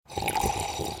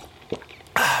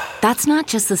That's not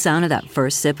just the sound of that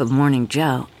first sip of Morning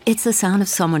Joe. It's the sound of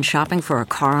someone shopping for a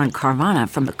car on Carvana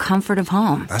from the comfort of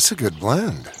home. That's a good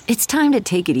blend. It's time to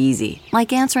take it easy,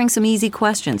 like answering some easy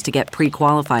questions to get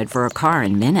pre-qualified for a car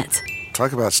in minutes.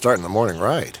 Talk about starting the morning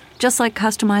right. Just like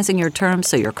customizing your terms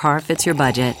so your car fits your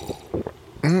budget.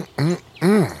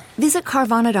 Visit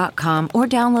Carvana.com or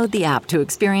download the app to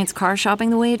experience car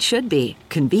shopping the way it should be.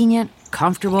 Convenient,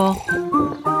 comfortable.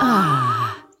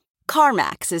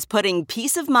 CarMax is putting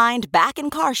peace of mind back in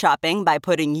car shopping by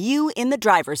putting you in the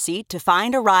driver's seat to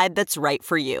find a ride that's right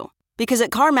for you. Because at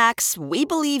CarMax, we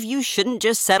believe you shouldn't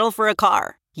just settle for a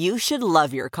car. You should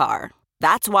love your car.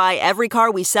 That's why every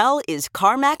car we sell is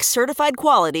CarMax certified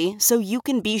quality, so you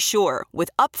can be sure with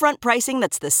upfront pricing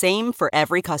that's the same for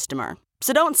every customer.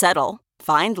 So don't settle.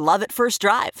 Find love at first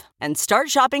drive and start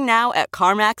shopping now at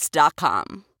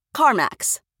CarMax.com.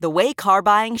 CarMax, the way car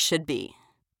buying should be.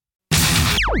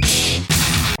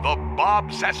 The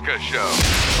Bob Cesca Show.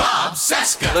 Bob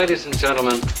Cesca. Ladies and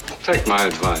gentlemen, take my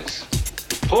advice.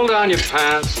 Pull down your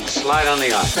pants and slide on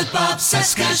the ice. The Bob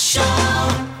Cesca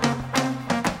Show.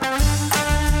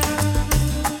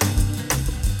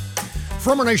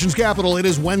 From our nation's capital, it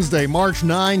is Wednesday, March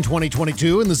 9,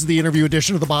 2022, and this is the interview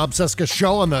edition of the Bob Cesca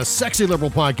Show on the Sexy Liberal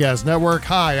Podcast Network.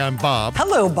 Hi, I'm Bob.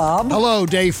 Hello, Bob. Hello,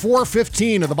 day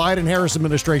 415 of the Biden-Harris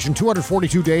administration,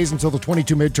 242 days until the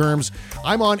 22 midterms.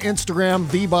 I'm on Instagram,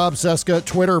 the Bob Cesca,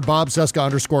 Twitter, Bob Cesca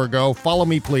 _go. Follow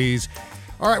me, please.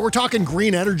 All right, we're talking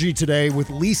green energy today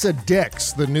with Lisa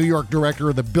Dix, the New York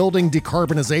director of the Building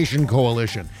Decarbonization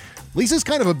Coalition. Lisa's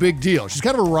kind of a big deal. She's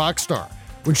kind of a rock star.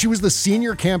 When she was the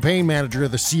senior campaign manager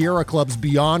of the Sierra Club's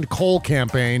Beyond Coal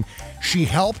campaign, she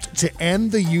helped to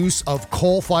end the use of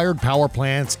coal-fired power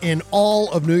plants in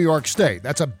all of New York State.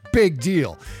 That's a big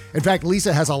deal. In fact,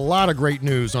 Lisa has a lot of great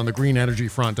news on the green energy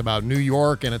front about New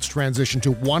York and its transition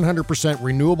to 100%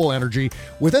 renewable energy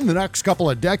within the next couple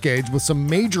of decades, with some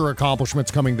major accomplishments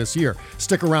coming this year.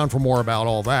 Stick around for more about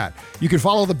all that. You can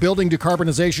follow the Building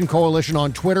Decarbonization Coalition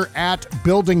on Twitter at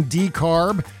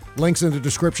BuildingDecarb. Links in the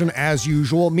description as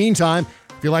usual. Meantime,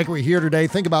 if you like what you hear today,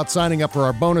 think about signing up for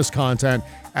our bonus content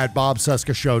at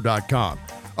bobcescashow.com.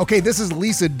 Okay, this is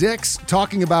Lisa Dix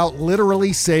talking about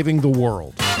literally saving the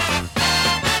world.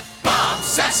 Bob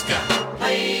Cesca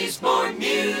plays more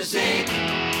music.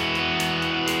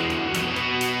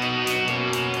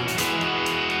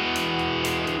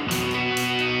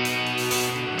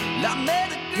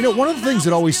 You know, one of the things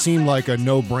that always seemed like a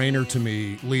no-brainer to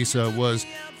me, Lisa, was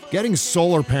getting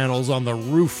solar panels on the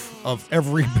roof of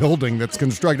every building that's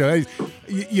constructed.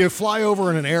 You fly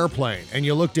over in an airplane and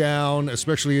you look down,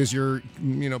 especially as you're,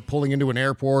 pulling into an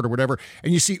airport or whatever,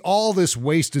 and you see all this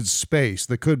wasted space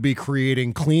that could be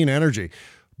creating clean energy.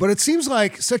 But it seems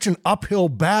like such an uphill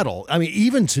battle. I mean,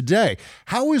 even today,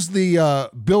 how is the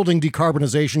Building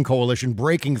Decarbonization Coalition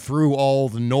breaking through all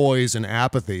the noise and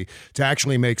apathy to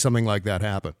actually make something like that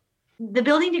happen? The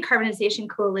Building Decarbonization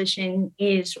Coalition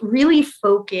is really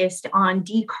focused on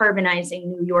decarbonizing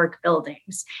New York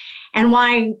buildings. And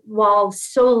while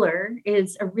solar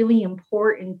is a really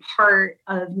important part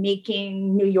of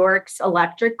making New York's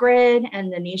electric grid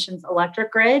and the nation's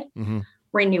electric grid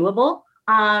renewable,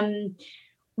 what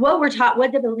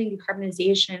the Building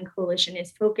Decarbonization Coalition is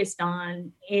focused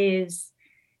on is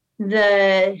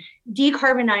the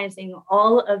decarbonizing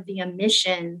all of the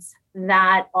emissions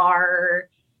that are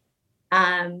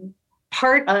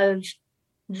part of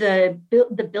the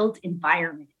built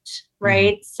environment,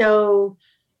 right? Mm-hmm. So,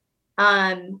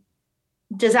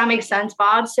 does that make sense,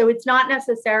 Bob? So it's not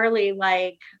necessarily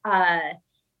like,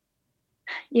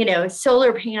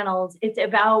 solar panels. It's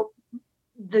about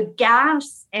the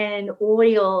gas and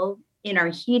oil in our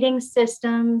heating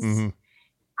systems,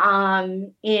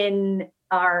 in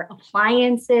our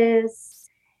appliances,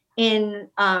 in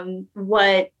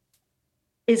what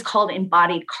is called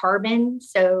embodied carbon,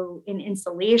 so in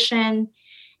insulation.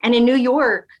 And in New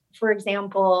York, for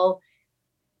example,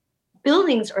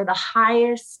 buildings are the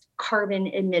highest carbon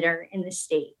emitter in the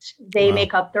state. They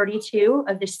make up 32%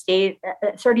 of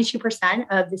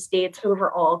the state's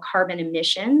overall carbon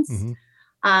emissions.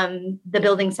 The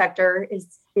building sector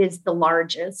is the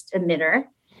largest emitter.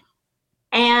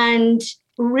 And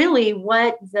really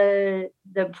what the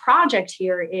project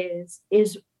here is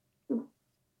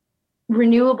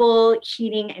renewable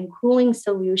heating and cooling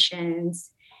solutions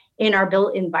in our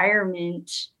built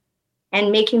environment,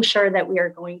 and making sure that we are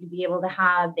going to be able to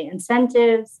have the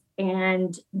incentives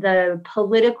and the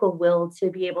political will to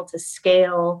be able to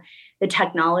scale the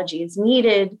technologies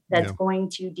needed that's going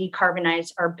to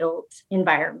decarbonize our built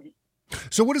environment.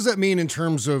 So what does that mean in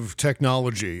terms of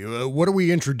technology? What are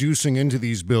we introducing into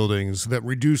these buildings that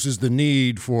reduces the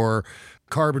need for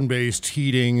carbon-based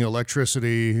heating,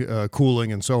 electricity,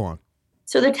 cooling, and so on?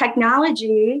 So the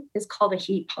technology is called a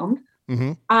heat pump.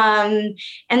 Mm-hmm.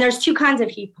 And there's two kinds of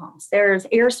heat pumps. There's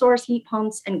air source heat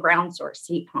pumps and ground source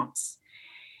heat pumps.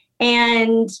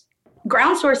 And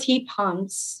ground source heat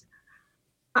pumps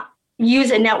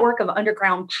use a network of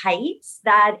underground pipes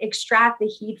that extract the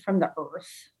heat from the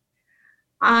earth.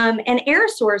 And air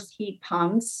source heat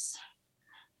pumps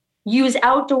use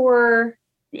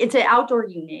it's an outdoor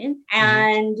unit,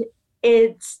 and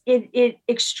it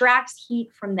extracts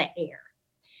heat from the air.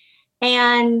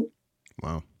 And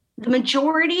wow. The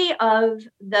majority of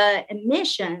the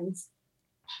emissions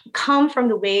come from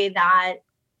the way that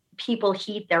people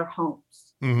heat their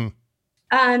homes.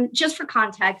 Mm-hmm. Just for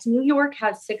context, New York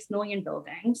has 6 million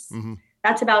buildings. Mm-hmm.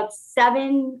 That's about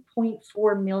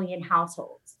 7.4 million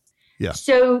households. Yeah.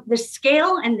 So the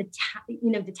scale and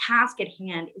the task at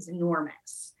hand is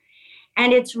enormous.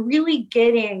 And it's really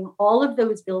getting all of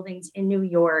those buildings in New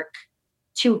York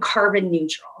to carbon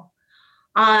neutral.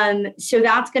 So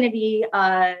that's going to be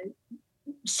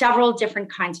several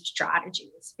different kinds of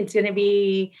strategies. It's going to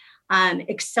be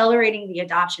accelerating the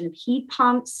adoption of heat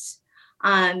pumps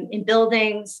in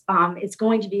buildings. It's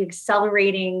going to be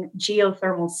accelerating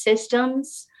geothermal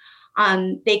systems.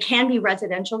 They can be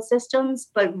residential systems,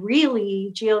 but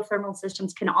really geothermal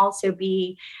systems can also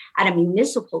be at a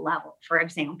municipal level, for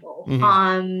example,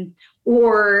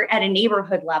 or at a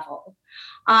neighborhood level.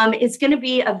 It's going to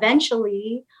be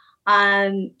eventually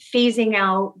phasing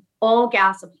out all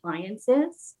gas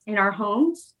appliances in our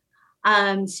homes.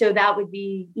 So that would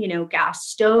be, gas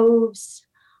stoves,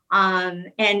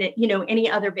 and, any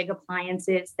other big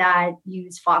appliances that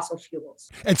use fossil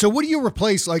fuels. And so what do you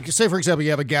replace, like, say, for example,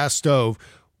 you have a gas stove.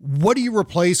 What do you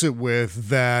replace it with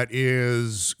that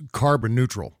is carbon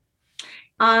neutral?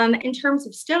 In terms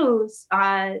of stoves,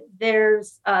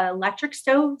 there's electric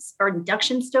stoves or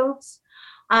induction stoves,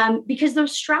 because the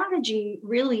strategy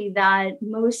really that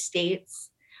most states,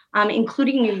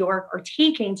 including New York, are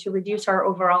taking to reduce our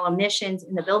overall emissions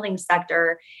in the building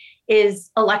sector is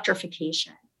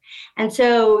electrification. And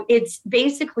so it's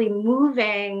basically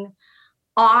moving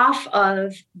off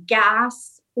of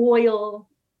gas, oil,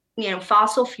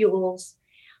 fossil fuels,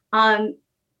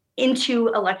 into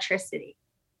electricity.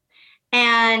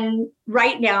 And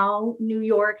right now, New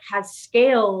York has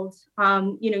scaled,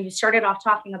 you started off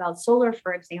talking about solar,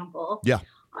 for example. Yeah.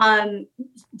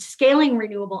 Scaling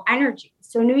renewable energy.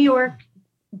 So New York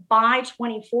by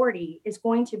 2040 is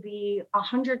going to be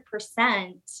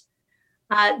 100%.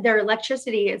 Their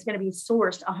electricity is going to be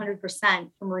sourced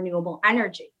 100% from renewable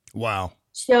energy. Wow.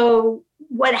 So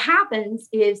what happens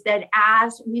is that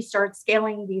as we start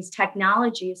scaling these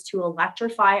technologies to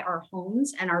electrify our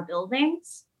homes and our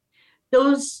buildings,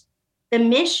 those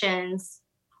emissions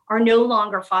are no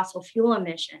longer fossil fuel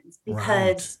emissions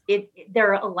because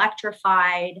they're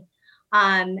electrified,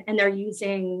 and they're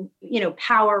using,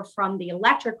 power from the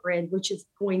electric grid, which is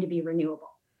going to be renewable.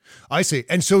 I see.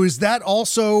 And so is that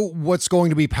also what's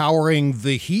going to be powering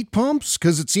the heat pumps?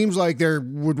 Because it seems like there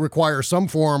would require some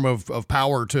form of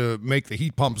power to make the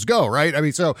heat pumps go, right? I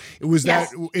mean, so it was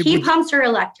yes. Heat pumps are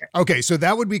electric. Okay, so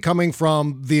that would be coming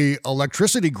from the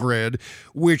electricity grid,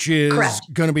 which is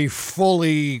going to be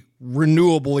fully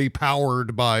renewably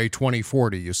powered by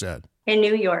 2040, you said. In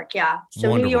New York, yeah. So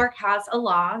Wonderful. New York has a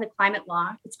law, the climate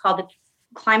law. It's called the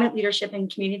Climate Leadership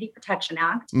and Community Protection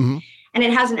Act. Mm-hmm. And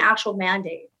it has an actual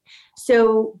mandate.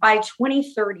 So by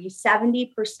 2030,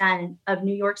 70% of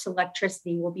New York's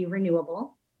electricity will be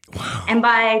renewable. Wow. And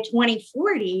by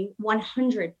 2040,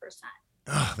 100%.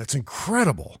 Oh, that's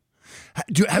incredible.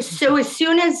 So as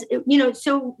soon as,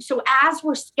 so as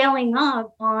we're scaling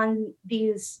up on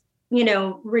these,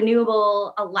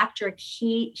 renewable electric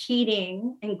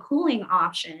heating and cooling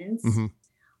options,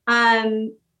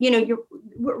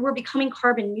 we're becoming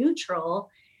carbon neutral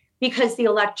because the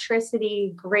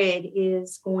electricity grid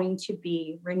is going to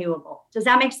be renewable. Does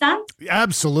that make sense?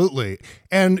 Absolutely.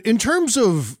 And in terms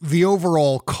of the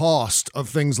overall cost of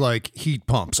things like heat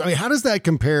pumps, I mean, how does that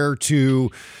compare to,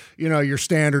 your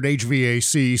standard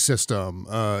HVAC system,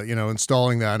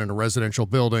 installing that in a residential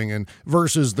building and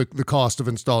versus the cost of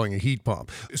installing a heat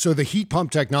pump? So the heat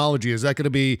pump technology, is that going to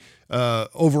be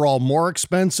overall more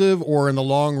expensive, or in the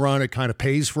long run, it kind of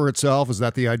pays for itself? Is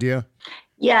that the idea?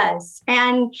 Yes.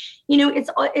 And,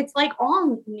 it's like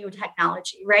all new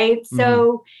technology, right?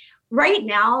 So right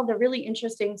now, the really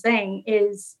interesting thing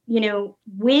is,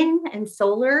 wind and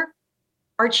solar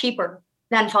are cheaper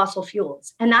than fossil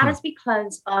fuels. And that is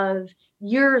because of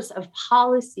years of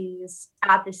policies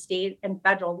at the state and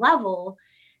federal level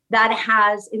that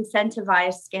has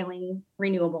incentivized scaling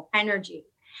renewable energy.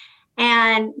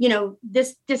 And,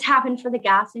 this happened for the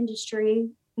gas industry,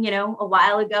 a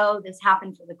while ago. This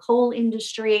happened for the coal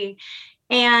industry.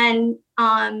 And,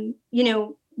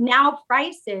 now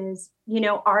prices,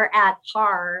 are at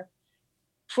par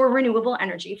for renewable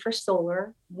energy, for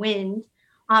solar, wind,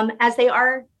 as they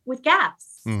are with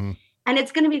gas. Mm-hmm. And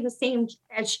it's going to be the same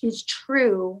as is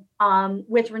true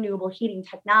with renewable heating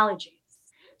technologies.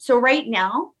 So right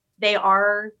now, they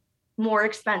are more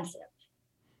expensive.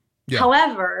 Yeah.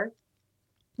 However,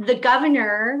 the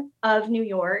governor of New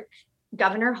York,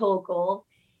 Governor Hochul,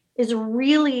 is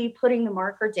really putting the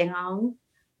marker down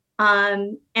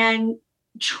and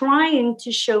trying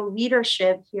to show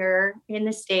leadership here in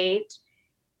the state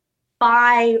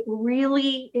by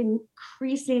really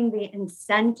increasing the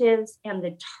incentives and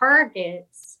the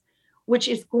targets, which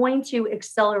is going to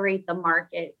accelerate the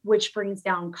market, which brings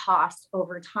down costs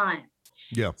over time.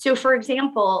 Yeah. So, for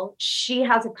example, she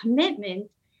has a commitment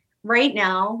right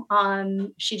now.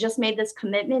 She just made this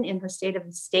commitment in her State of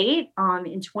the State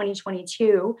in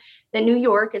 2022 that New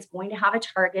York is going to have a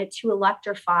target to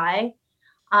electrify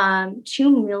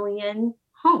 2 million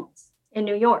homes in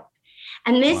New York.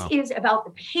 And this is about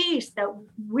the pace that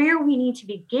where we need to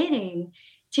be getting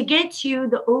to get to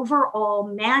the overall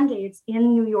mandates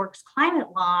in New York's climate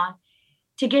law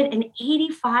to get an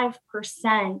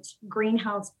 85%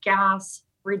 greenhouse gas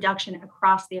reduction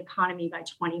across the economy by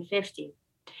 2050.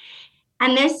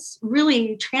 And this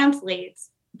really translates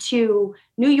to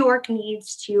New York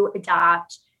needs to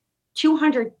adopt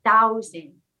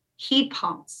 200,000 heat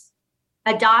pumps,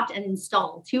 adopt and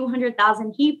install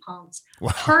 200,000 heat pumps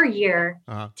per year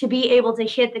to be able to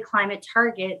hit the climate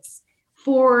targets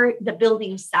for the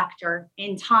building sector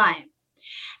in time.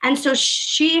 And so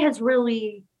she has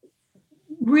really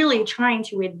trying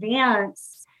to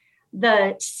advance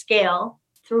the scale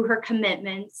through her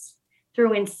commitments,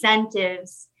 through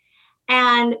incentives,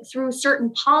 and through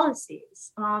certain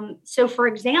policies. So, for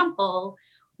example,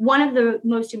 one of the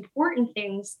most important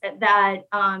things that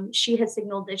she has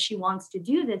signaled that she wants to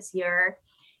do this year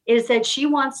is that she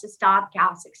wants to stop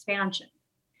gas expansion.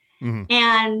 Mm-hmm.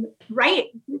 And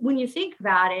when you think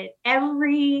about it,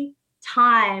 every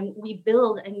time we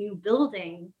build a new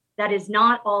building that is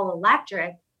not all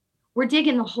electric, we're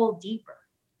digging the hole deeper.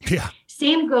 Yeah.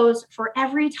 Same goes for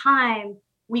every time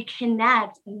we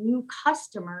connect a new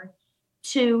customer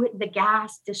to the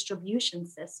gas distribution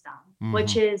system,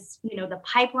 which is, the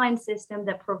pipeline system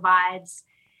that provides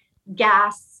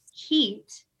gas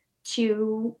heat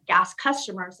to gas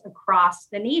customers across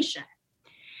the nation.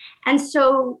 And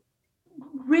so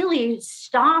really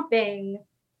stopping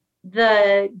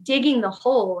the digging the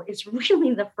hole is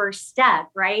really the first step,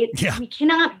 right? Yeah. We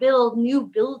cannot build new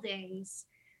buildings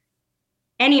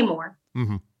anymore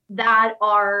that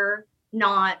are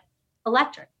not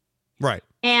electric. Right.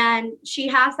 And she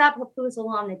has that proposal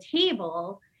on the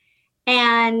table.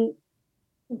 And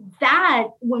that,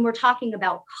 when we're talking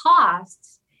about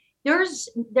costs, there's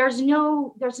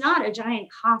not a giant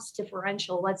cost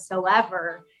differential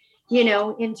whatsoever,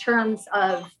 in terms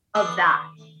of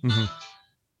that. Mm-hmm.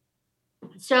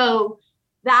 So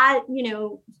that,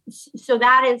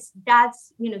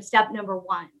 that's step number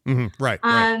one. Mm-hmm. Right.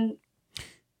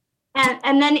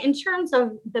 And then in terms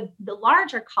of the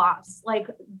larger costs, like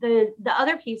the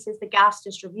other piece is the gas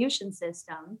distribution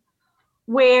system,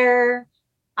 where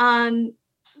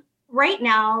right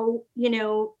now,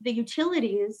 the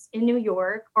utilities in New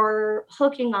York are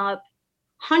hooking up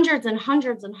hundreds and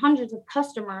hundreds and hundreds of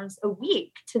customers a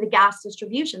week to the gas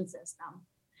distribution system.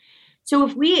 So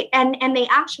if we, and they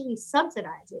actually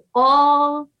subsidize it,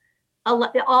 all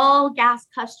gas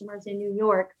customers in New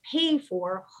York pay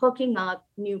for hooking up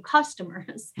new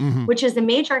customers, which is a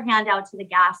major handout to the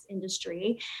gas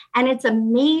industry. And it's a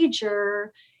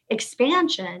major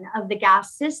expansion of the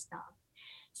gas system.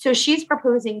 So she's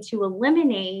proposing to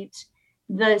eliminate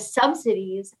the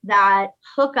subsidies that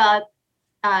hook up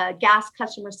gas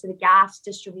customers to the gas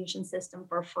distribution system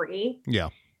for free. Yeah.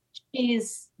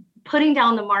 She's putting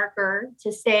down the marker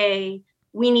to say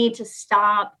we need to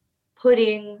stop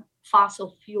putting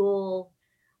fossil fuel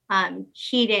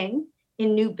heating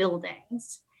in new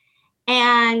buildings.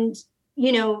 And,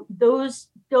 those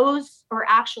are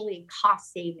actually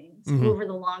cost savings over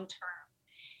the long term.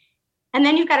 And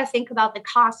then you've got to think about the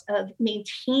cost of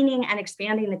maintaining and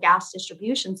expanding the gas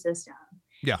distribution system.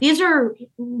 Yeah. These are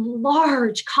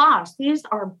large costs. These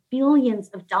are billions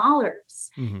of dollars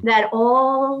that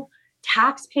all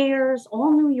taxpayers,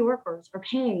 all New Yorkers are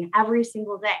paying every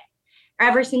single day, or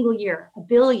every single year,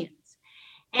 billions.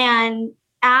 And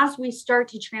as we start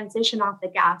to transition off the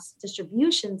gas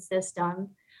distribution system,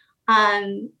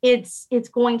 it's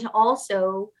going to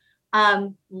also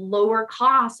lower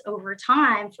costs over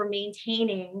time for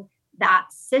maintaining that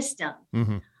system.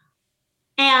 Mm-hmm.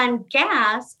 And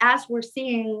gas, as we're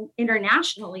seeing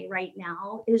internationally right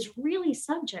now, is really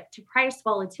subject to price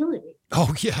volatility.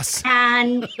 Oh, yes.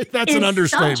 And that's an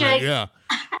understatement. Yeah.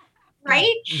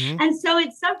 Right? Mm-hmm. And so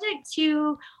it's subject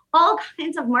to all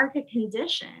kinds of market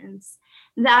conditions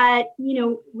that,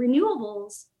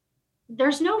 renewables,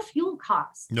 there's no fuel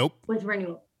cost with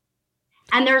renewables.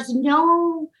 And there's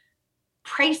no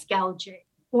price gouging,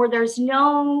 or there's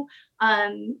no,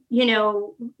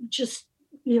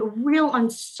 real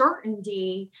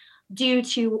uncertainty due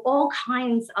to all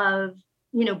kinds of,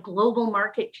 global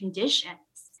market conditions.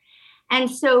 And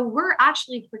so we're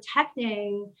actually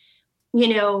protecting,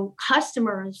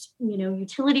 customers,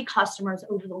 utility customers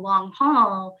over the long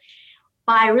haul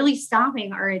by really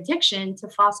stopping our addiction to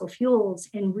fossil fuels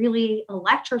and really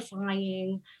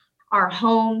electrifying our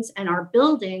homes and our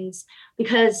buildings,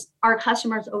 because our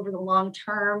customers over the long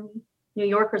term, New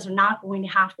Yorkers are not going to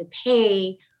have to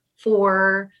pay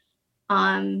for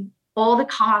all the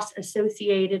costs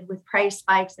associated with price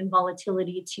spikes and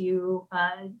volatility to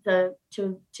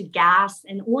gas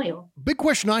and oil. Big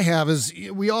question I have is,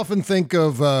 we often think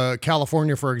of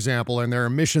California, for example, and their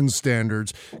emissions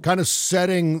standards kind of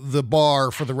setting the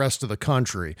bar for the rest of the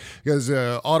country. Because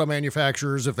auto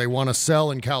manufacturers, if they want to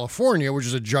sell in California, which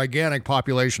is a gigantic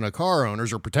population of car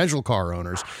owners or potential car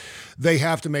owners, they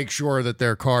have to make sure that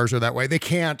their cars are that way. They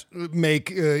can't make,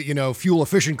 fuel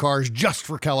efficient cars just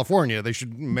for California. They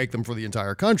should make them for the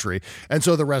entire country. And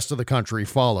so the rest of the country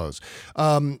follows.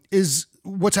 Is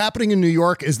what's happening in New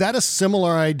York, is that a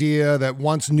similar idea that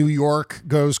once New York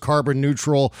goes carbon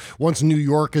neutral, once New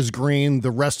York is green,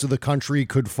 the rest of the country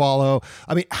could follow?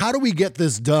 I mean, how do we get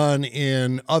this done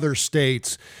in other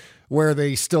states where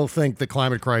they still think the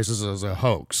climate crisis is a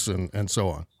hoax and so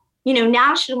on?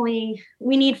 Nationally,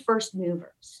 we need first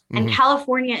movers, and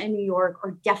California and New York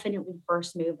are definitely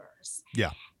first movers.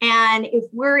 Yeah. And if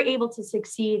we're able to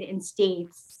succeed in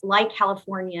states like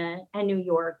California and New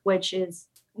York, which is,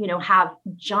 have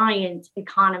giant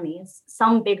economies,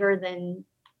 some bigger than,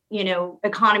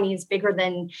 economies bigger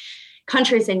than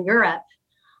countries in Europe,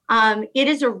 it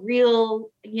is a real,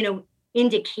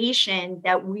 indication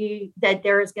that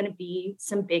there is going to be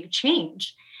some big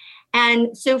change.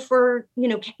 And so for,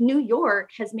 New York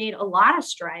has made a lot of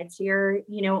strides here,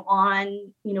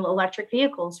 on, electric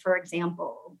vehicles, for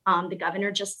example. The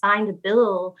governor just signed a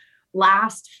bill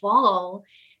last fall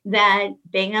that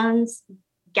bans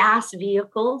gas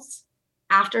vehicles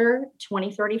after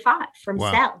 2035 from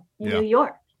sale in New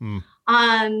York.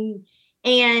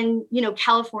 And,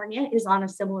 California is on a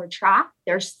similar track.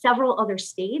 There's several other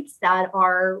states that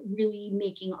are really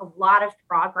making a lot of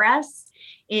progress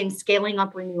in scaling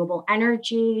up renewable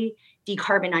energy,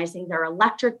 decarbonizing their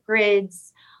electric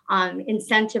grids,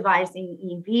 incentivizing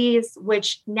EVs,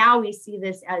 which now we see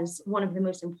this as one of the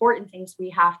most important things we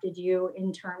have to do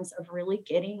in terms of really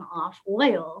getting off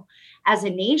oil as a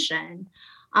nation.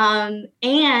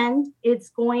 And it's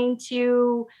going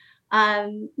to,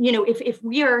 if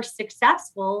we are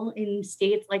successful in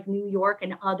states like New York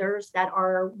and others that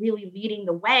are really leading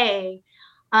the way,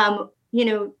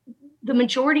 the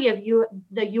majority of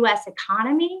the U.S.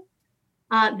 economy,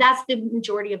 that's the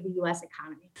majority of the U.S.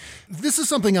 economy. This is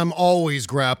something I'm always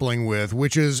grappling with,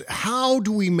 which is how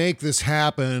do we make this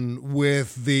happen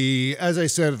with the, as I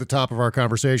said at the top of our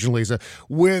conversation, Lisa,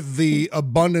 with the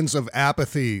abundance of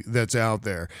apathy that's out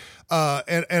there.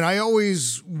 And I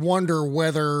always wonder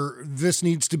whether this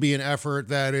needs to be an effort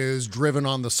that is driven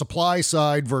on the supply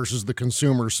side versus the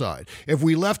consumer side. If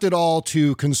we left it all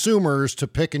to consumers to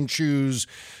pick and choose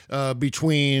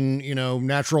between,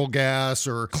 natural gas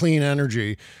or clean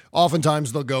energy,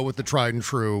 oftentimes they'll go with the tried and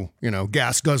true,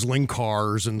 gas guzzling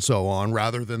cars and so on,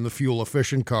 rather than the fuel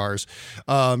efficient cars,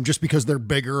 just because they're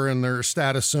bigger and their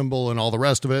status symbol and all the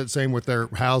rest of it. Same with their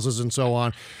houses and so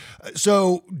on.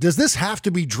 So does this have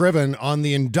to be driven on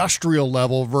the industrial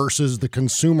level versus the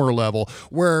consumer level,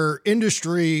 where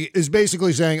industry is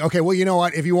basically saying, okay, well, you know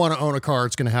what? If you want to own a car,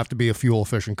 it's going to have to be a fuel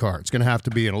efficient car. It's going to have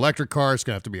to be an electric car. It's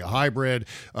going to have to be a hybrid.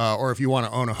 Or if you want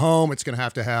to own a home, it's going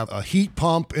to have a heat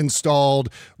pump installed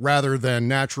rather than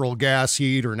natural gas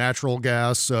heat or natural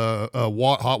gas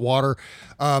hot water.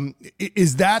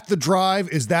 Is that the drive?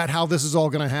 Is that how this is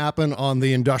all going to happen on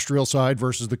the industrial side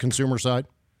versus the consumer side?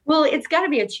 Well, it's got to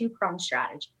be a two-pronged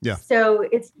strategy. Yeah. So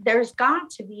there's got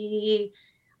to be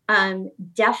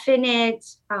definite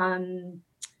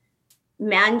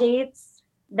mandates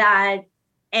that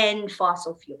end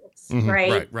fossil fuels, Mhm,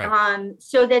 right? right.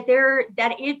 So that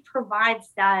it provides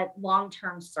that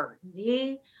long-term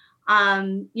certainty,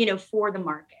 for the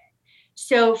market.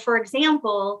 So, for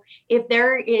example, if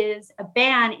there is a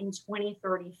ban in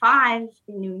 2035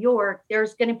 in New York,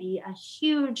 there's going to be a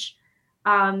huge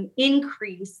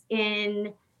increase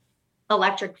in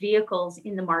electric vehicles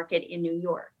in the market in New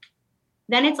York.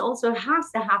 Then it also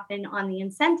has to happen on the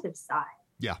incentive side.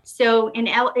 Yeah. So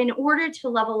in order to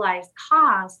levelize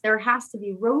costs, there has to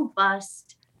be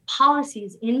robust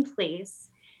policies in place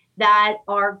that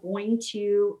are going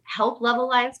to help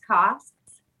levelize costs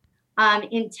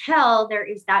until there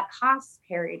is that cost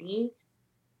parity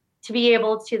to be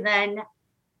able to then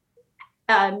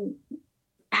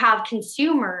have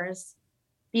consumers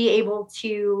be able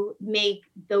to make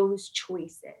those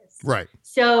choices. Right.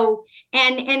 So,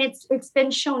 and it's been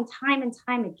shown time and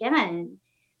time again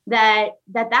that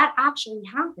actually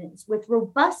happens with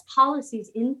robust policies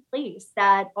in place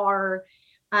that are,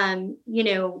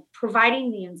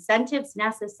 providing the incentives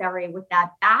necessary with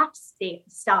that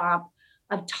backstop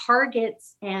of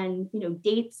targets and,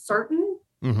 dates certain.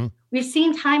 Mm-hmm. We've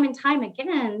seen time and time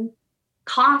again,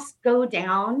 costs go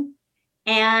down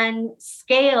and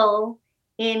scale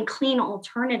in clean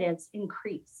alternatives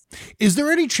increase. Is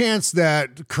there any chance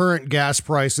that current gas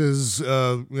prices,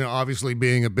 obviously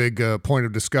being a big point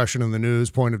of discussion in the news,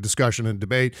 point of discussion and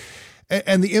debate,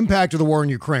 and the impact of the war in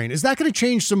Ukraine, is that going to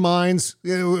change some minds?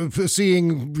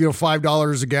 Seeing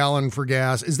 $5 a gallon for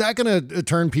gas, is that going to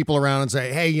turn people around and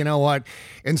say, hey, you know what?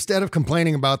 Instead of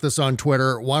complaining about this on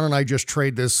Twitter, why don't I just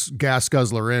trade this gas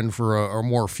guzzler in for a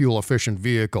more fuel efficient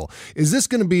vehicle? Is this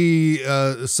going to be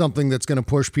something that's going to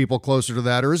push people closer to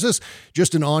that, or is this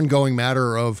just an ongoing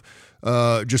matter of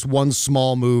just one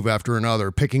small move after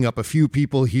another, picking up a few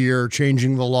people here,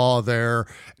 changing the law there,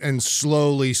 and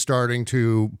slowly starting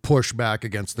to push back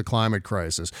against the climate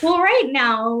crisis? Well, right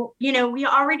now, we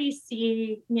already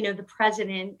see, the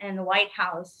president and the White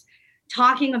House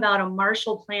talking about a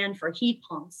Marshall Plan for heat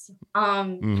pumps,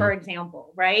 for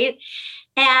example, right?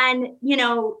 And,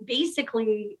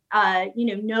 basically,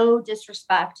 no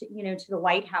disrespect, to the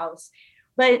White House.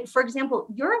 But for example,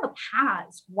 Europe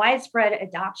has widespread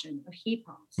adoption of heat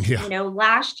pumps. Yeah.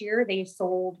 Last year they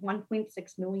sold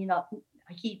 1.6 million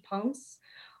heat pumps.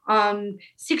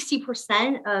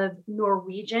 60% of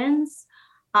Norwegians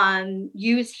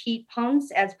use heat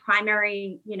pumps as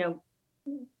primary,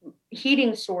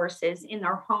 heating sources in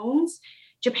their homes.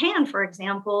 Japan, for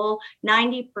example,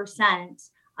 90%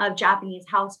 of Japanese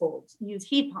households use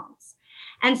heat pumps.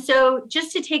 And so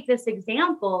just to take this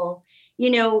example,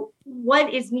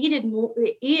 what is needed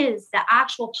is the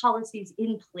actual policies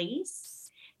in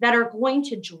place that are going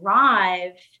to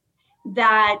drive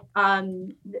that,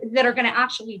 that are going to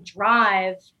actually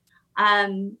drive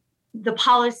the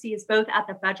policies both at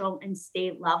the federal and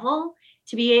state level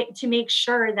to make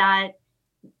sure that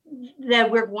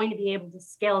we're going to be able to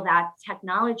scale that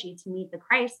technology to meet the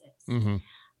crisis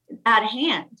at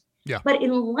hand. Yeah. But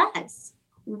unless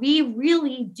we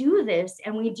really do this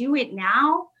and we do it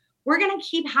now, we're going to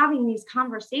keep having these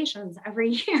conversations every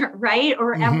year, right?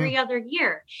 Or every other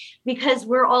year, because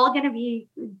we're all going to be,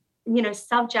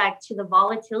 subject to the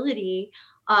volatility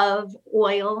of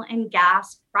oil and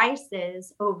gas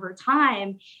prices over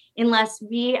time, unless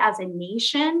we as a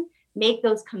nation make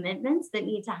those commitments that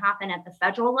need to happen at the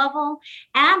federal level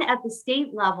and at the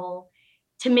state level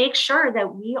to make sure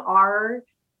that we are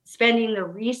spending the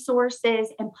resources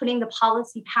and putting the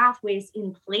policy pathways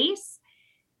in place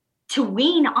to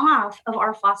wean off of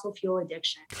our fossil fuel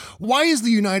addiction. Why is the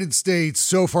United States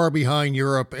so far behind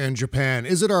Europe and Japan?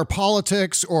 Is it our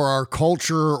politics or our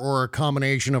culture or a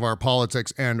combination of our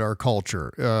politics and our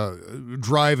culture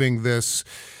driving this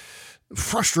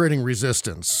frustrating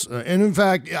resistance? And in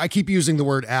fact, I keep using the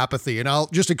word apathy, and I'll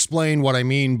just explain what I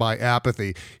mean by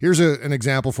apathy. Here's an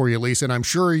example for you, Lisa, and I'm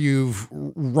sure you've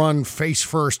run face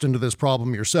first into this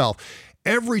problem yourself.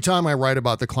 Every time I write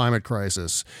about the climate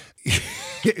crisis,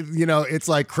 it's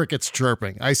like crickets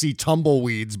chirping. I see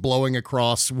tumbleweeds blowing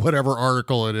across whatever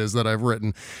article it is that I've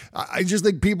written. I just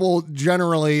think people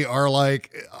generally are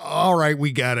like, all right,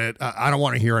 we get it. I don't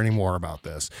want to hear any more about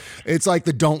this. It's like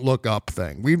the don't look up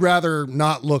thing. We'd rather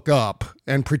not look up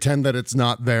and pretend that it's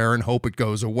not there and hope it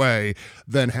goes away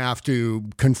than have to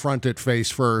confront it face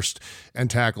first and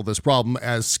tackle this problem,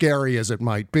 as scary as it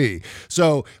might be.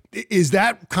 So is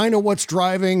that kind of what's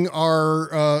driving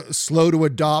our slow to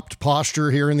adopt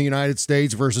posture here in the United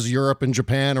States versus Europe and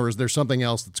Japan, or is there something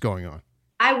else that's going on?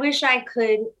 I wish I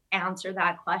could answer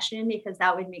that question because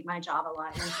that would make my job a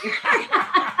lot easier.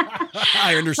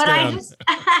 I understand.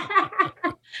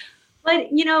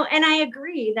 But, you know, and I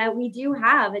agree that we do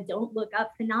have a don't look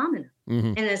up phenomenon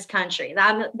in this country.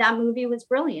 That movie was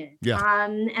brilliant. Yeah.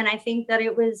 And I think that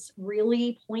it was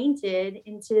really pointed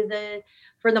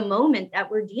for the moment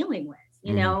that we're dealing with.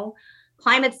 You know,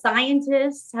 climate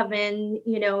scientists have been,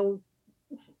 you know,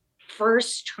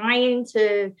 first trying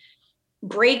to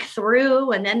break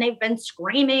through, and then they've been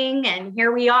screaming, and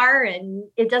here we are, and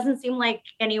it doesn't seem like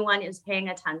anyone is paying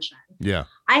attention. Yeah.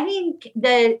 I think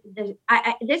this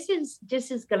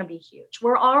is going to be huge.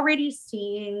 We're already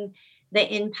seeing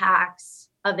the impacts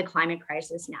of the climate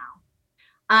crisis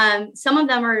now. Some of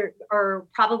them are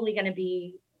probably going to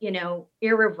be, you know,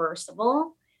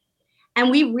 irreversible. And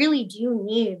we really do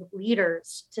need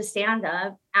leaders to stand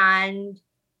up and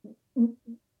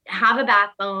have a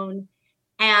backbone.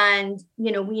 And,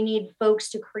 you know, we need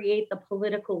folks to create the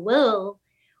political will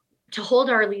to hold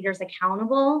our leaders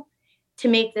accountable to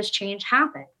make this change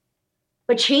happen.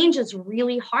 But change is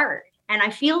really hard. And I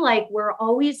feel like we're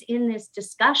always in this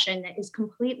discussion that is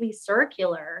completely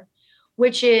circular,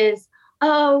 which is,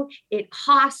 oh, it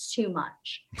costs too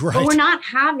much. Right. But we're not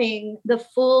having the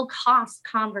full cost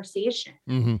conversation.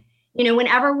 You know,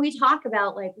 whenever we talk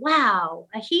about like, wow,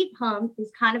 a heat pump is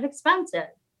kind of expensive.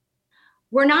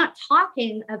 We're not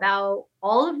talking about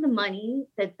all of the money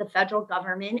that the federal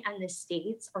government and the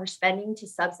states are spending to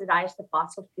subsidize the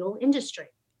fossil fuel industry.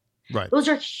 Right. Those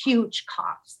are huge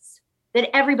costs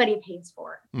that everybody pays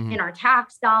for in our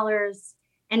tax dollars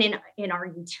and in our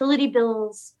utility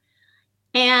bills.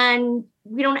 And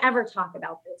we don't ever talk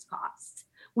about those costs.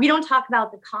 We don't talk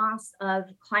about the costs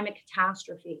of climate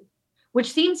catastrophe,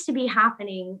 which seems to be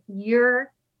happening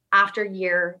year after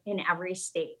year in every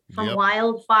state, from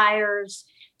wildfires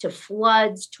to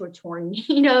floods to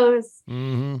tornadoes.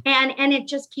 And it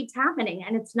just keeps happening,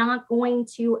 and it's not going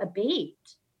to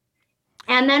abate.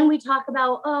 And then we talk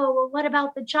about, oh, well, what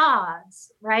about the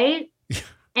jobs, right?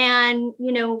 And,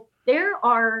 you know, there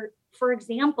are, for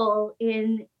example,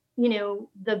 in, you know,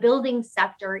 the building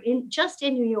sector in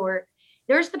New York,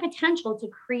 there's the potential to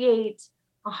create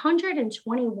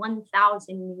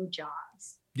 121,000 new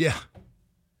jobs. Yeah.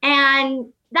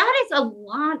 And that is a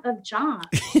lot of jobs,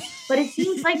 but it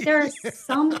seems like there's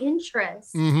some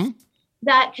interest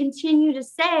that continue to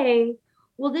say,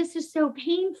 well, this is so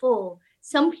painful.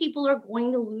 Some people are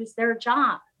going to lose their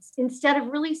jobs, instead of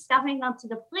really stepping up to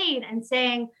the plate and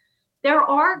saying, there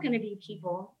are going to be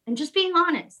people, and just being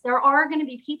honest, there are going to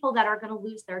be people that are going to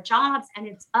lose their jobs, and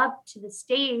it's up to the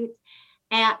state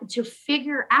and to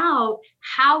figure out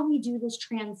how we do this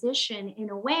transition in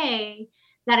a way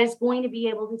that is going to be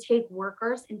able to take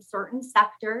workers in certain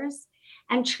sectors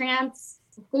and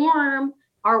transform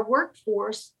our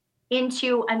workforce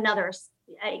into another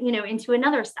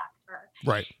sector.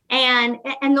 Right. And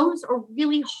those are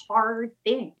really hard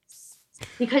things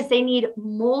because they need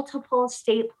multiple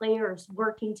state players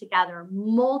working together,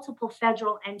 multiple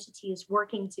federal entities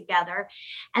working together.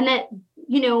 And that,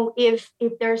 you know, if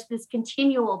there's this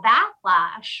continual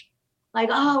backlash, like,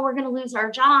 oh, we're going to lose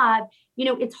our job, you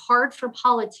know, it's hard for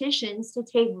politicians to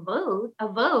take a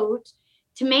vote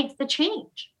to make the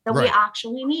change that we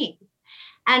actually need.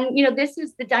 And, you know, this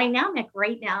is the dynamic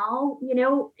right now, you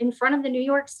know, in front of the New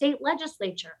York State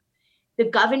legislature. The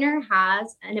governor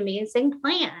has an amazing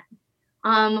plan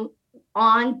on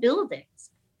buildings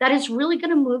that is really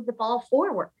going to move the ball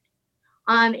forward.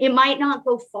 It might not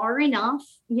go far enough,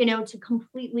 you know, to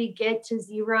completely get to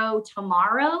zero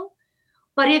tomorrow,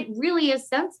 but it really is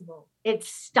sensible. It's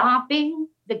stopping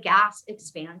the gas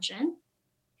expansion.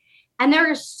 And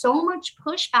there is so much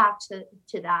pushback to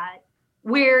that,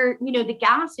 where, you know, the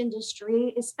gas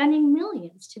industry is spending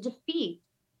millions to defeat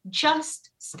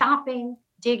just stopping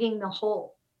digging the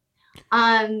hole.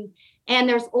 And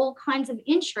there's all kinds of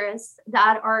interests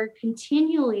that are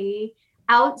continually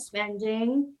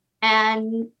outspending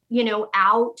and, you know,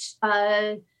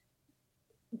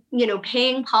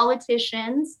 paying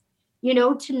politicians, you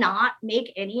know, to not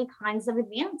make any kinds of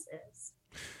advances.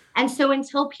 And so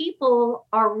until people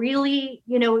are really,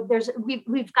 you know,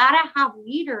 we've got to have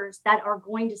leaders that are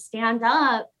going to stand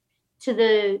up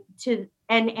and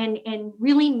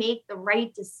really make the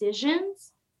right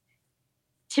decisions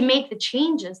to make the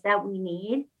changes that we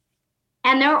need.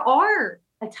 And there are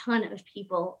a ton of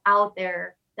people out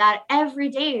there that every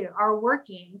day are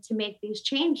working to make these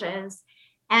changes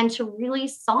and to really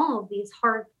solve these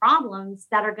hard problems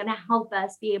that are going to help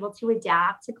us be able to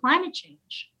adapt to climate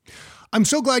change. I'm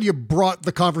so glad you brought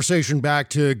the conversation back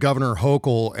to Governor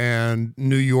Hochul and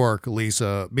New York,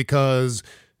 Lisa, because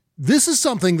This is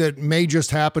something that may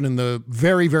just happen in the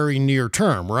very, very near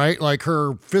term, right? Like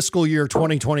her fiscal year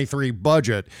 2023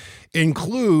 budget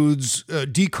includes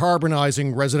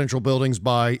decarbonizing residential buildings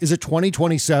by, is it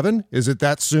 2027? Is it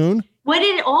that soon?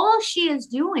 All she is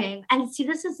doing, and see,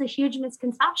 this is a huge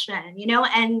misconception,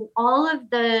 and all of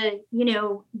the,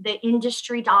 the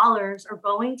industry dollars are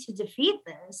going to defeat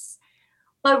this.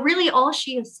 But really all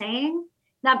she is saying,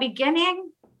 that beginning,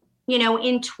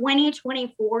 in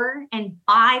 2024 and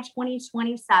by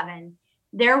 2027,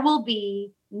 there will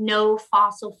be no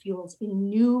fossil fuels in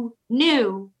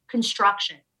new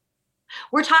construction.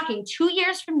 We're talking 2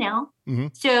 years from now. Mm-hmm.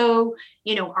 So,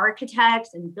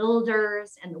 architects and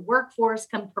builders and the workforce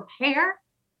can prepare.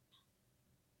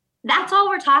 That's all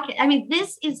we're talking. I mean,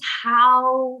 this is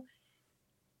how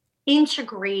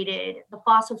integrated the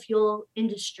fossil fuel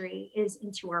industry is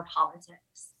into our politics.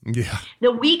 Yeah.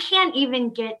 That we can't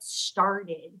even get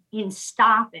started in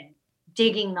stopping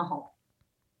digging the hole.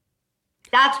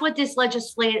 That's what this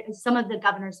some of the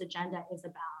governor's agenda is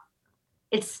about.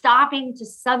 It's stopping to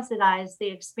subsidize the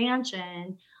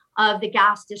expansion of the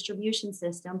gas distribution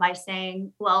system by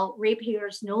saying, well,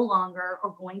 ratepayers no longer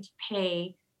are going to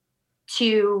pay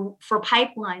for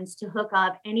pipelines to hook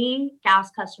up any gas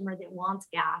customer that wants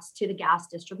gas to the gas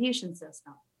distribution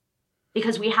system,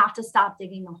 because we have to stop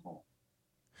digging the hole.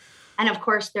 And of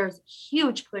course, there's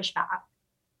huge pushback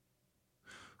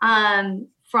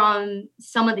from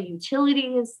some of the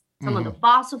utilities, some of the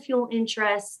fossil fuel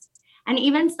interests, and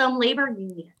even some labor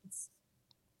unions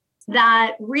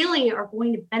that really are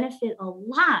going to benefit a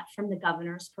lot from the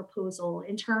governor's proposal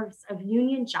in terms of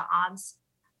union jobs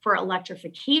for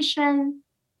electrification,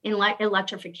 in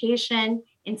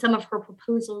some of her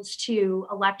proposals to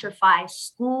electrify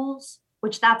schools,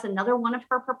 which that's another one of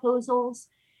her proposals,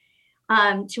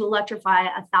 to electrify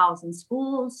 1,000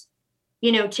 schools,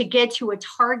 to get to a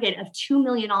target of 2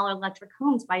 million electric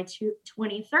homes by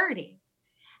 2030.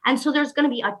 And so there's going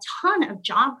to be a ton of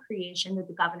job creation that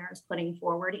the governor is putting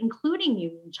forward, including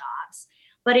union jobs.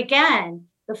 But again,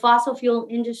 the fossil fuel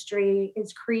industry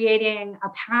is creating a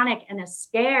panic and a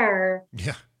scare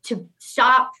to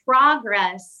stop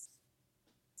progress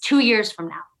 2 years from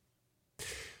now.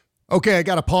 Okay, I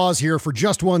got to pause here for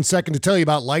just 1 second to tell you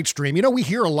about Lightstream. We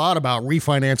hear a lot about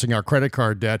refinancing our credit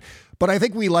card debt, but I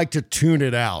think we like to tune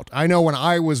it out. I know when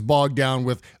I was bogged down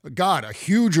with, a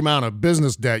huge amount of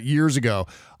business debt years ago,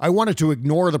 I wanted to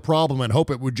ignore the problem and hope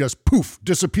it would just poof,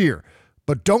 disappear.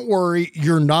 But don't worry,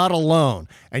 you're not alone,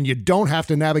 and you don't have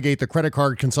to navigate the credit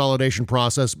card consolidation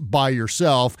process by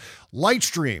yourself.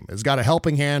 Lightstream has got a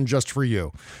helping hand just for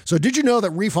you. So did you know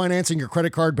that refinancing your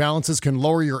credit card balances can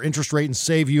lower your interest rate and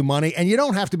save you money? And you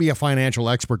don't have to be a financial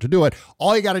expert to do it.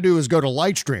 All you got to do is go to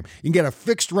Lightstream. You can get a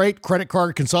fixed rate credit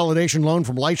card consolidation loan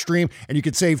from Lightstream, and you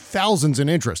could save thousands in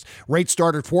interest. Rates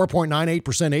start at 4.98%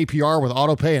 APR with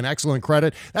autopay and excellent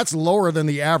credit. That's lower than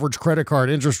the average credit card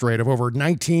interest rate of over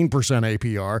 19%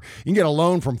 APR. You can get a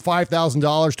loan from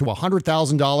 $5,000 to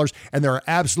 $100,000, and there are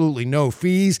absolutely no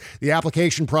fees. The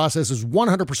application process is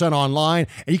 100% online,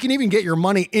 and you can even get your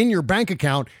money in your bank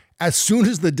account as soon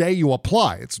as the day you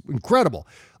apply. It's incredible.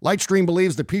 Lightstream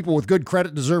believes that people with good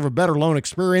credit deserve a better loan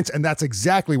experience, and that's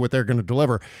exactly what they're going to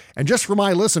deliver. And just for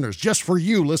my listeners, just for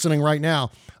you listening right now,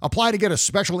 apply to get a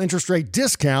special interest rate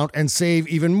discount and save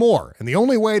even more. And the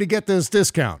only way to get this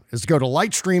discount is to go to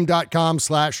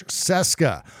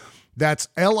lightstream.com/Seska. That's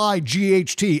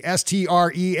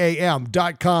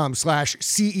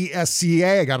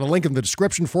lightstream.com/CESCA. I got a link in the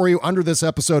description for you under this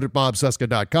episode at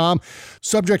bobseska.com.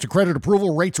 Subject to credit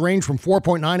approval, rates range from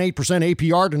 4.98%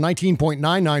 APR to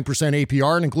 19.99%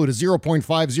 APR and include a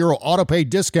 0.50 autopay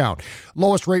discount.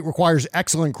 Lowest rate requires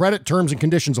excellent credit. Terms and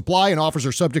conditions apply, and offers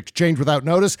are subject to change without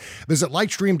notice. Visit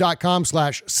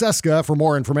lightstream.com/Seska for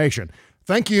more information.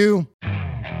 Thank you.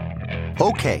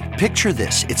 Okay, picture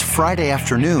this. It's Friday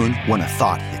afternoon when a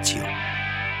thought hits you.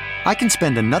 I can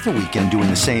spend another weekend doing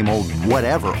the same old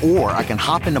whatever, or I can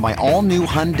hop into my all-new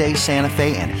Hyundai Santa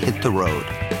Fe and hit the road.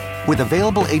 With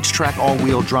available H-Track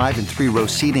all-wheel drive and 3-row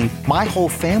seating, my whole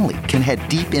family can head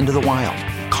deep into the wild.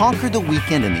 Conquer the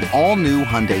weekend in the all-new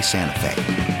Hyundai Santa Fe.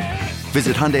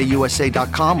 Visit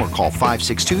HyundaiUSA.com or call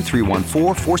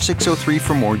 562-314-4603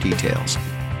 for more details.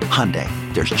 Hyundai,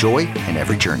 there's joy in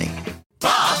every journey.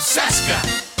 Bob Seska.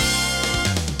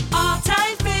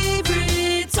 All-time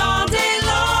favorites all day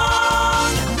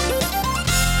long.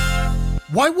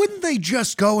 Why wouldn't they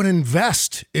just go and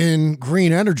invest in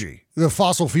green energy, the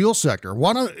fossil fuel sector.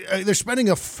 Why don't they're spending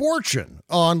a fortune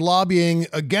on lobbying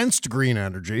against green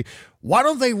energy? Why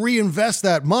don't they reinvest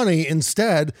that money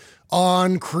instead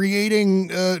on creating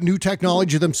new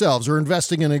technology themselves, or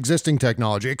investing in existing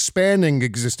technology, expanding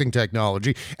existing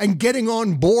technology, and getting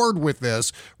on board with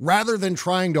this rather than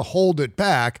trying to hold it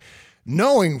back,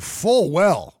 knowing full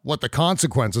well what the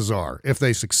consequences are if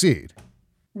they succeed?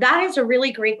 That is a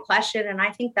really great question. And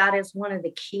I think that is one of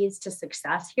the keys to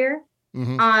success here.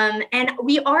 Mm-hmm. And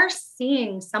we are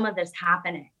seeing some of this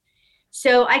happening.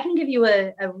 So I can give you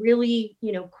a really,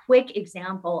 quick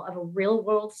example of a real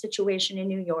world situation in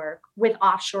New York with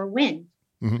offshore wind.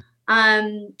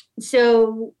 Mm-hmm.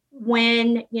 So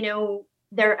when,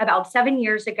 there about 7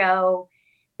 years ago,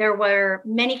 there were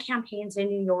many campaigns in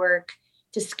New York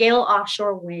to scale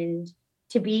offshore wind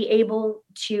to be able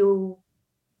to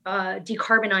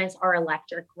decarbonize our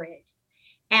electric grid.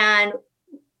 And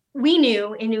we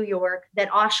knew in New York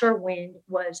that offshore wind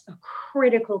was a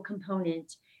critical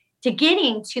component to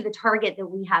getting to the target that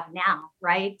we have now,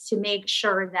 right? To make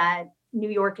sure that New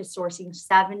York is sourcing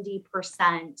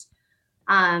 70%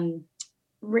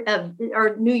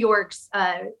 or New York's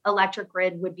electric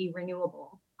grid would be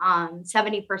renewable,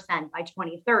 70% by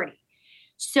 2030.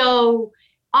 So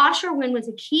offshore wind was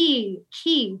a key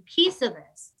piece of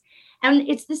this. And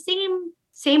it's the same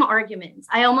arguments.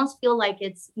 I almost feel like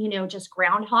it's, just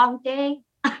Groundhog Day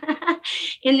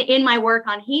in my work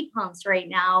on heat pumps right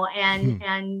now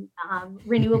and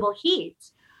renewable heat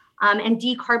and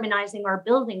decarbonizing our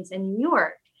buildings in New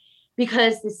York,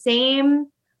 because the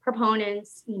same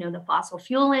proponents, the fossil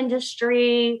fuel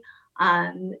industry,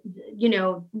 the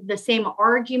same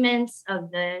arguments of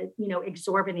the,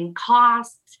 exorbitant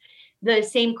costs, the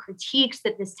same critiques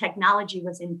that this technology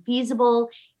was infeasible,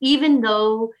 even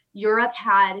though Europe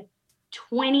had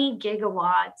 20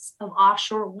 gigawatts of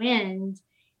offshore wind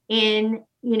in,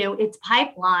 its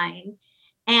pipeline.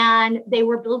 And they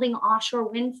were building offshore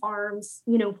wind farms,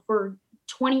 for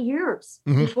 20 years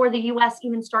before the US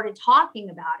even started talking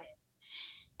about it.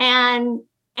 And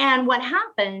what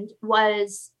happened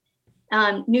was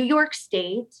New York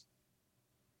State,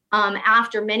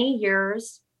 after many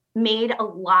years, made a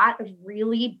lot of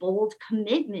really bold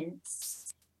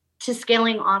commitments to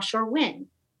scaling offshore wind.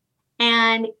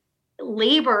 And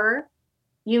labor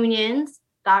unions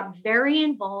got very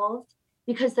involved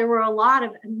because there were a lot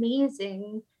of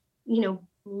amazing,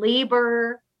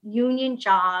 labor union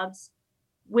jobs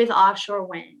with offshore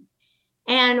wind.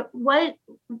 And what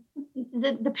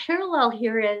the parallel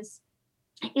here is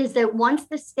that once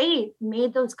the state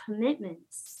made those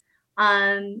commitments,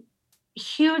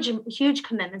 huge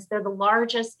commitments. They're the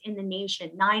largest in the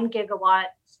nation, 9 gigawatts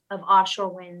of offshore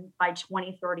wind by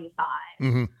 2035.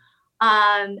 Mm-hmm.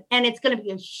 And it's going to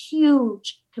be a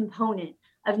huge component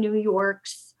of New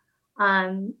York's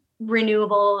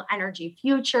renewable energy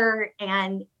future.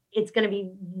 And it's going to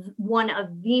be one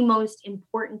of the most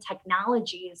important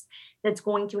technologies that's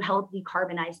going to help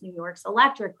decarbonize New York's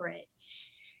electric grid.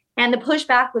 And the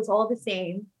pushback was all the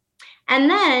same. And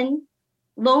then,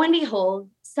 lo and behold,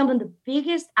 some of the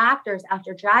biggest actors,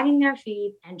 after dragging their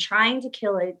feet and trying to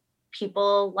kill it,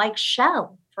 people like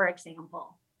Shell, for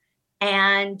example,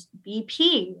 and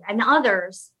BP and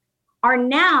others, are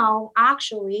now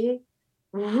actually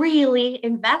really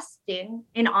investing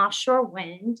in offshore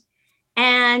wind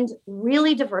and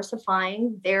really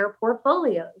diversifying their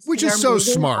portfolios. Which is so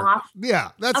smart.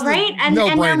 That's right. And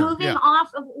they're moving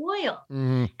off of oil.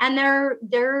 Mm-hmm. And they're,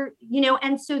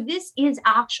 and so this is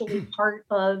actually part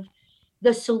of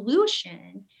the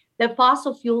solution that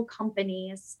fossil fuel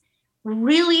companies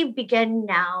really begin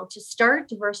now to start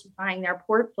diversifying their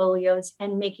portfolios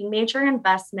and making major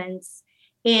investments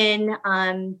in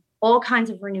all kinds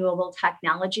of renewable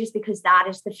technologies, because that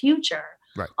is the future.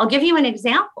 Right. I'll give you an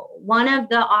example. One of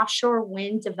the offshore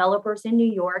wind developers in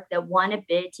New York that won a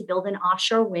bid to build an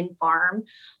offshore wind farm,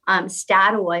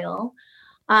 Statoil,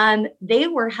 they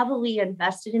were heavily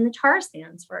invested in the tar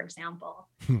sands, for example.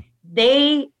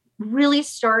 They really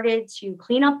started to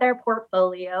clean up their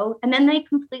portfolio, and then they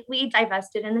completely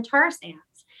divested in the tar sands.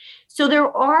 So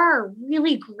there are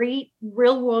really great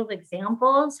real-world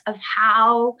examples of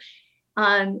how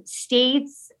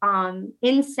states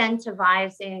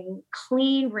incentivizing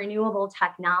clean, renewable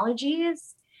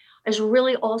technologies is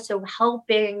really also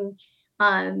helping,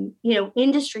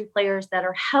 industry players that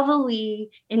are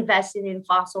heavily invested in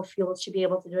fossil fuels to be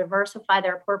able to diversify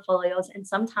their portfolios and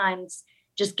sometimes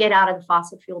just get out of the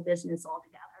fossil fuel business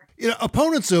altogether.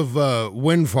 Opponents of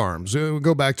wind farms, we'll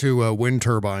go back to wind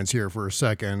turbines here for a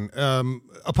second.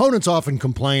 Opponents often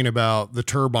complain about the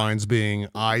turbines being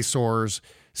eyesores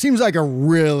seems like a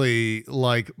really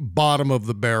like bottom of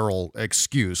the barrel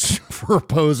excuse for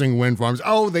opposing wind farms.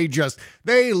 Oh,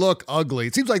 they look ugly.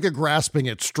 It seems like they're grasping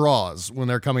at straws when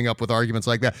they're coming up with arguments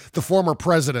like that. The former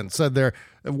president said their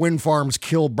wind farms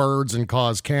kill birds and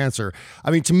cause cancer.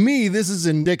 I mean, to me, this is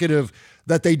indicative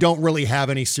that they don't really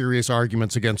have any serious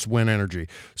arguments against wind energy.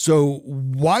 So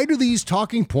why do these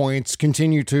talking points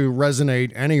continue to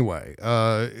resonate anyway?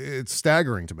 It's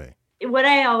staggering to me. What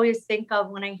I always think of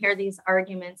when I hear these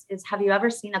arguments is, have you ever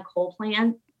seen a coal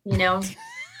plant,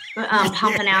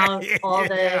 pumping out all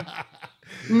the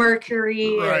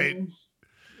mercury and,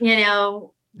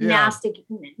 nasty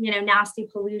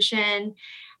pollution.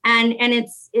 And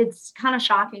it's kind of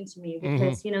shocking to me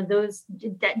because,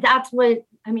 that's what,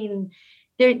 I mean,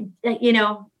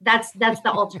 that's the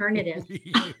alternative.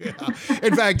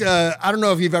 In fact, I don't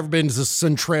know if you've ever been to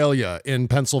Centralia in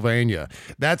Pennsylvania.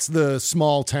 That's the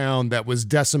small town that was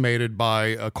decimated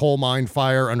by a coal mine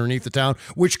fire underneath the town,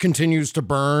 which continues to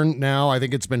burn now. I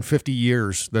think it's been 50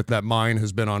 years that mine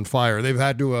has been on fire. They've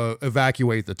had to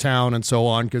evacuate the town and so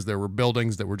on because there were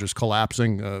buildings that were just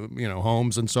collapsing,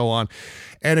 homes and so on.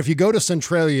 And if you go to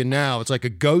Centralia now, it's like a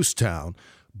ghost town.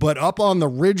 But up on the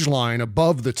ridgeline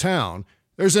above the town,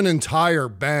 there's an entire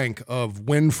bank of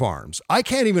wind farms. I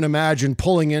can't even imagine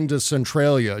pulling into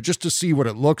Centralia just to see what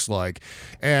it looks like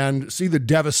and see the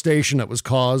devastation that was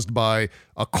caused by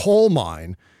a coal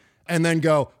mine and then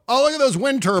go, oh, look at those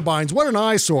wind turbines. What an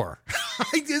eyesore.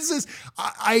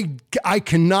 I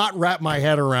cannot wrap my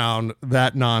head around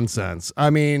that nonsense.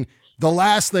 I mean, the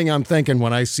last thing I'm thinking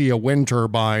when I see a wind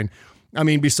turbine,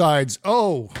 besides,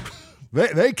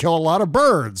 They kill a lot of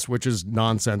birds, which is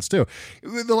nonsense too.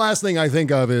 The last thing I think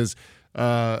of is,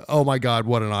 oh my God,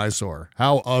 what an eyesore.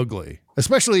 How ugly.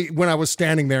 Especially when I was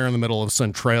standing there in the middle of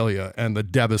Centralia and the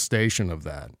devastation of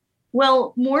that.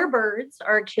 Well, more birds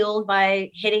are killed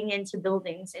by hitting into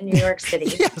buildings in New York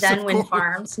City than wind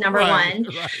farms, number one.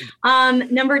 Right.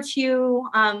 Number two,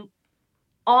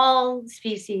 all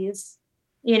species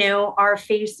are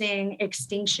facing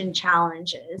extinction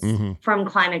challenges from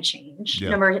climate change.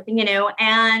 Yeah.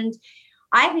 And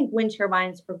I think wind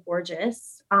turbines are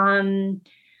gorgeous. And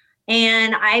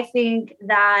I think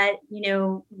that,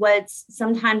 what's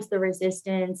sometimes the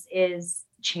resistance is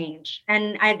change.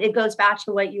 And it goes back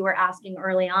to what you were asking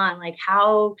early on, like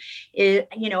how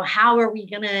are we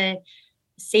going to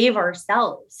save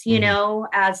ourselves,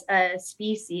 as a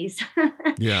species.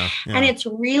 Yeah. And it's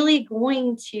really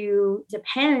going to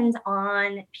depend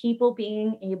on people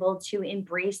being able to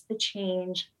embrace the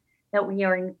change that we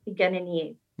are going to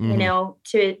need,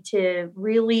 to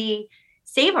really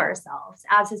save ourselves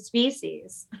as a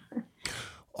species.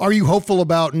 Are you hopeful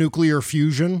about nuclear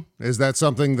fusion? Is that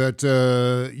something that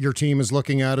your team is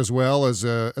looking at as well as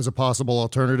a possible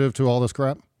alternative to all this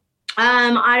crap?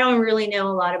 I don't really know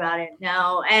a lot about it,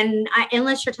 no. And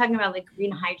unless you're talking about like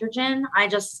green hydrogen, I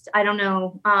don't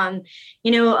know.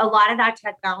 A lot of that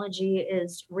technology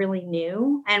is really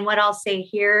new. And what I'll say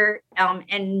here,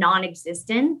 and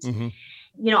non-existent,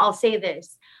 I'll say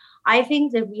this. I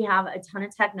think that we have a ton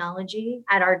of technology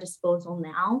at our disposal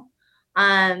now,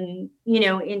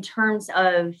 in terms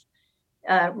of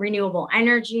renewable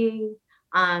energy,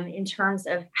 in terms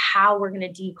of how we're going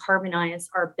to decarbonize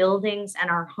our buildings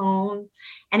and our home,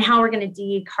 and how we're going to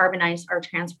decarbonize our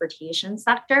transportation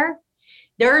sector.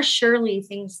 There are surely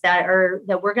things that we're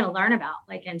going to learn about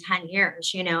like in 10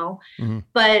 years,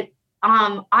 but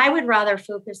I would rather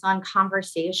focus on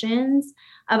conversations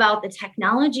about the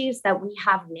technologies that we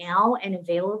have now and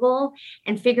available,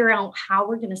 and figure out how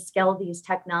we're going to scale these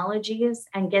technologies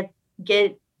and get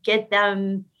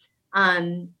them,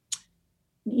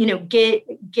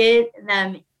 get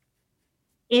them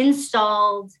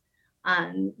installed,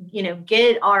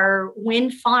 get our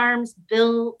wind farms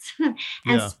built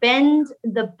and spend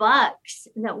the bucks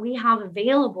that we have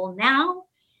available now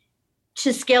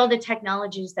to scale the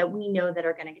technologies that we know that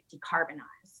are going to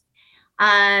decarbonize.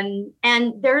 And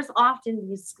there's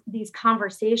often these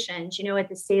conversations, at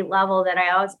the state level that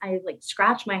I like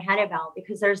scratch my head about,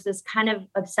 because there's this kind of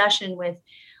obsession with,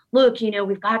 look,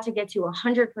 we've got to get to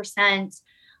 100%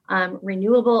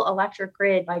 renewable electric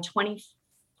grid by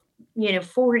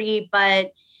 2040,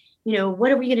 but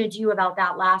what are we going to do about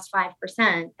that last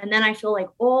 5%? And then I feel like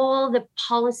all the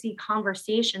policy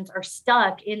conversations are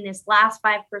stuck in this last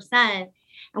 5%, and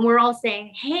we're all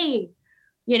saying, hey,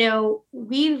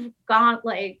 we've got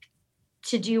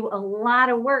to do a lot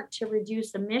of work to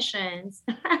reduce emissions.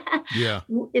 Yeah,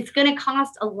 it's going to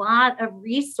cost a lot of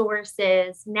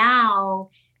resources now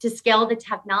to scale the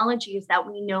technologies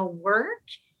that we know work,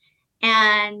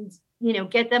 and,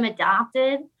 get them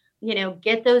adopted,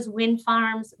 get those wind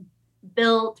farms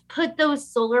put those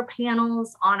solar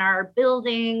panels on our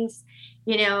buildings,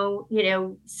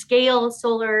 scale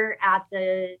solar at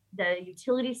the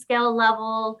utility scale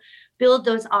level, build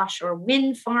those offshore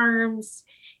wind farms,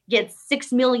 get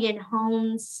 6 million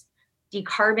homes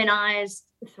decarbonized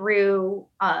through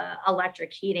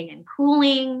electric heating and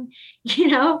cooling,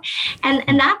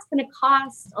 and that's going to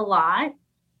cost a lot.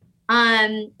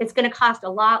 It's going to cost a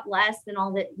lot less than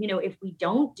all that, if we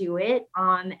don't do it,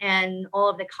 and all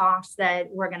of the costs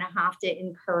that we're going to have to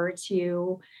incur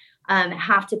to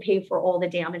have to pay for all the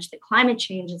damage that climate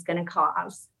change is going to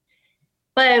cause.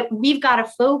 But we've got to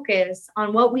focus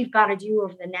on what we've got to do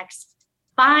over the next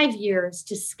 5 years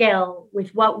to scale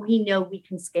with what we know we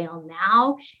can scale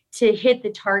now to hit the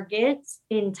targets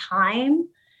in time,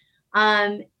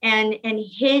 and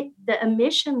hit the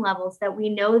emission levels that we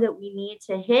know that we need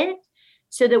to hit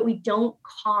so that we don't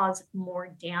cause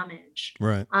more damage.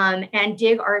 Right. And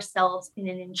dig ourselves in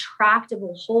an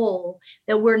intractable hole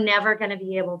that we're never going to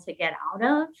be able to get out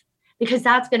of, because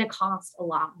that's going to cost a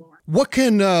lot more. What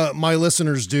can my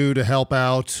listeners do to help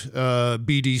out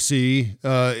BDC?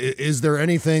 Is there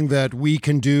anything that we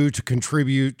can do to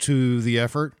contribute to the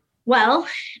effort? Well,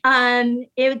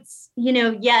 it's,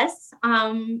 yes,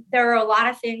 there are a lot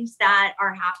of things that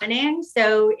are happening.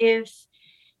 So if,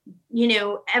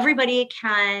 everybody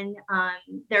can,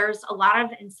 there's a lot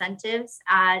of incentives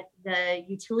at the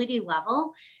utility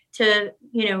level to,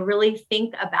 really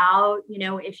think about,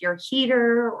 if your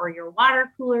heater or your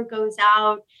water cooler goes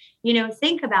out,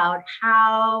 think about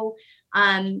how,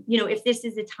 if this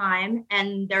is a time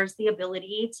and there's the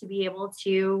ability to be able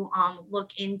to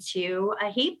look into a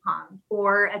heat pump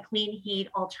or a clean heat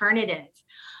alternative.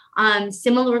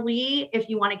 Similarly, if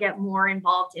you want to get more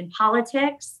involved in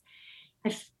politics,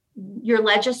 your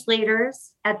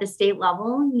legislators at the state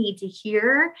level need to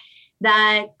hear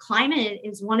that climate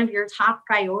is one of your top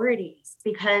priorities,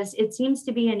 because it seems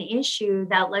to be an issue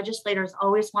that legislators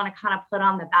always want to kind of put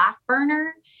on the back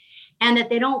burner, and that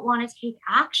they don't want to take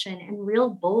action and real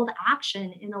bold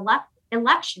action in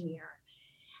election year.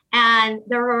 And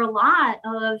there are a lot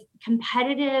of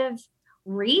competitive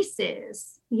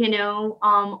races,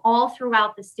 all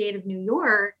throughout the state of New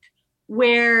York,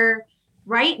 where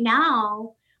right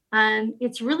now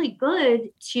it's really good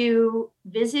to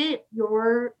visit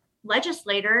your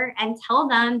legislator and tell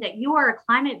them that you are a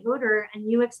climate voter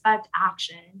and you expect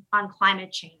action on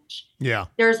climate change. Yeah.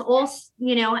 There's also,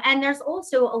 and there's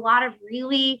also a lot of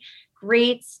really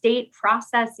great state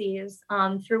processes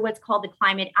through what's called the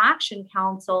Climate Action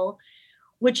Council,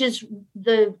 which is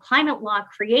the climate law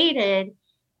created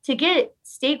to get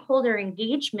stakeholder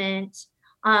engagement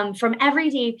from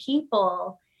everyday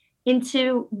people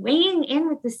into weighing in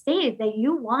with the state that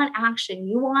you want action,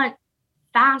 you want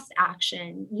fast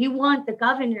action, you want the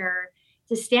governor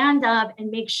to stand up and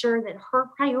make sure that her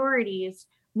priorities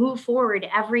move forward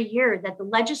every year, that the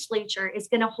legislature is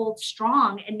going to hold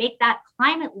strong and make that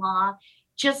climate law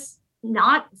just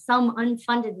not some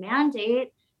unfunded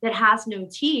mandate that has no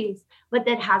teeth, but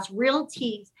that has real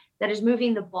teeth, that is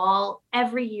moving the ball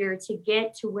every year to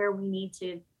get to where we need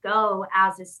to go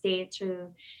as a state to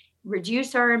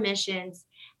reduce our emissions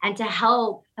and to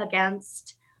help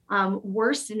against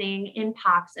worsening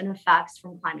impacts and effects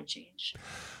from climate change.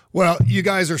 Well, you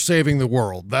guys are saving the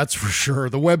world, that's for sure.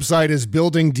 The website is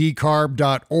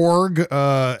buildingdecarb.org,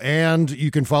 and you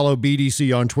can follow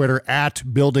BDC on Twitter at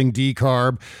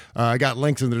buildingdecarb. I got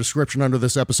links in the description under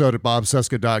this episode at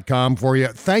bobcesca.com for you.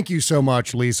 Thank you so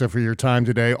much, Lisa, for your time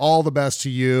today. All the best to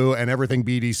you and everything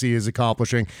BDC is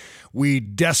accomplishing. We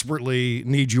desperately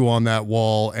need you on that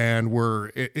wall, and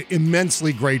we're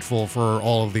immensely grateful for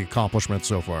all of the accomplishments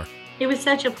so far. It was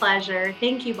such a pleasure.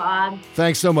 Thank you, Bob.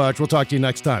 Thanks so much. We'll talk to you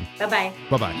next time. Bye-bye.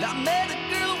 Bye-bye. I met a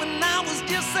girl when I was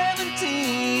just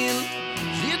 17.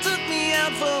 She took me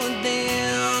out for a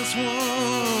dance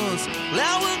once.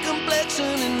 Flower complexion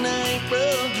and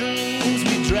April dreams.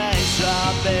 We drank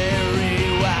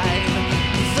strawberry wine.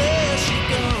 There she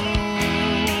goes.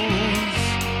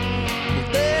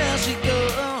 There she goes.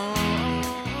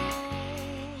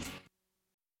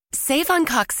 Save on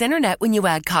Cox Internet when you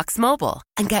add Cox Mobile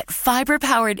and get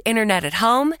fiber-powered internet at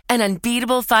home and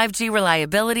unbeatable 5G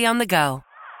reliability on the go.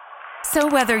 So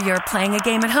whether you're playing a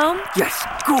game at home, Yes,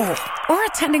 goal. or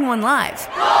attending one live,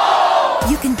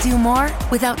 you can do more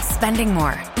without spending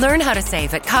more. Learn how to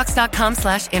save at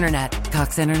cox.com/internet.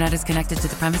 Cox Internet is connected to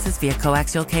the premises via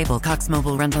coaxial cable. Cox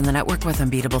Mobile runs on the network with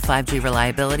unbeatable 5G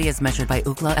reliability as measured by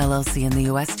Ookla LLC in the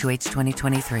U.S. 2H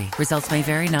 2023. Results may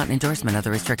vary, not an endorsement.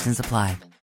 Other restrictions apply.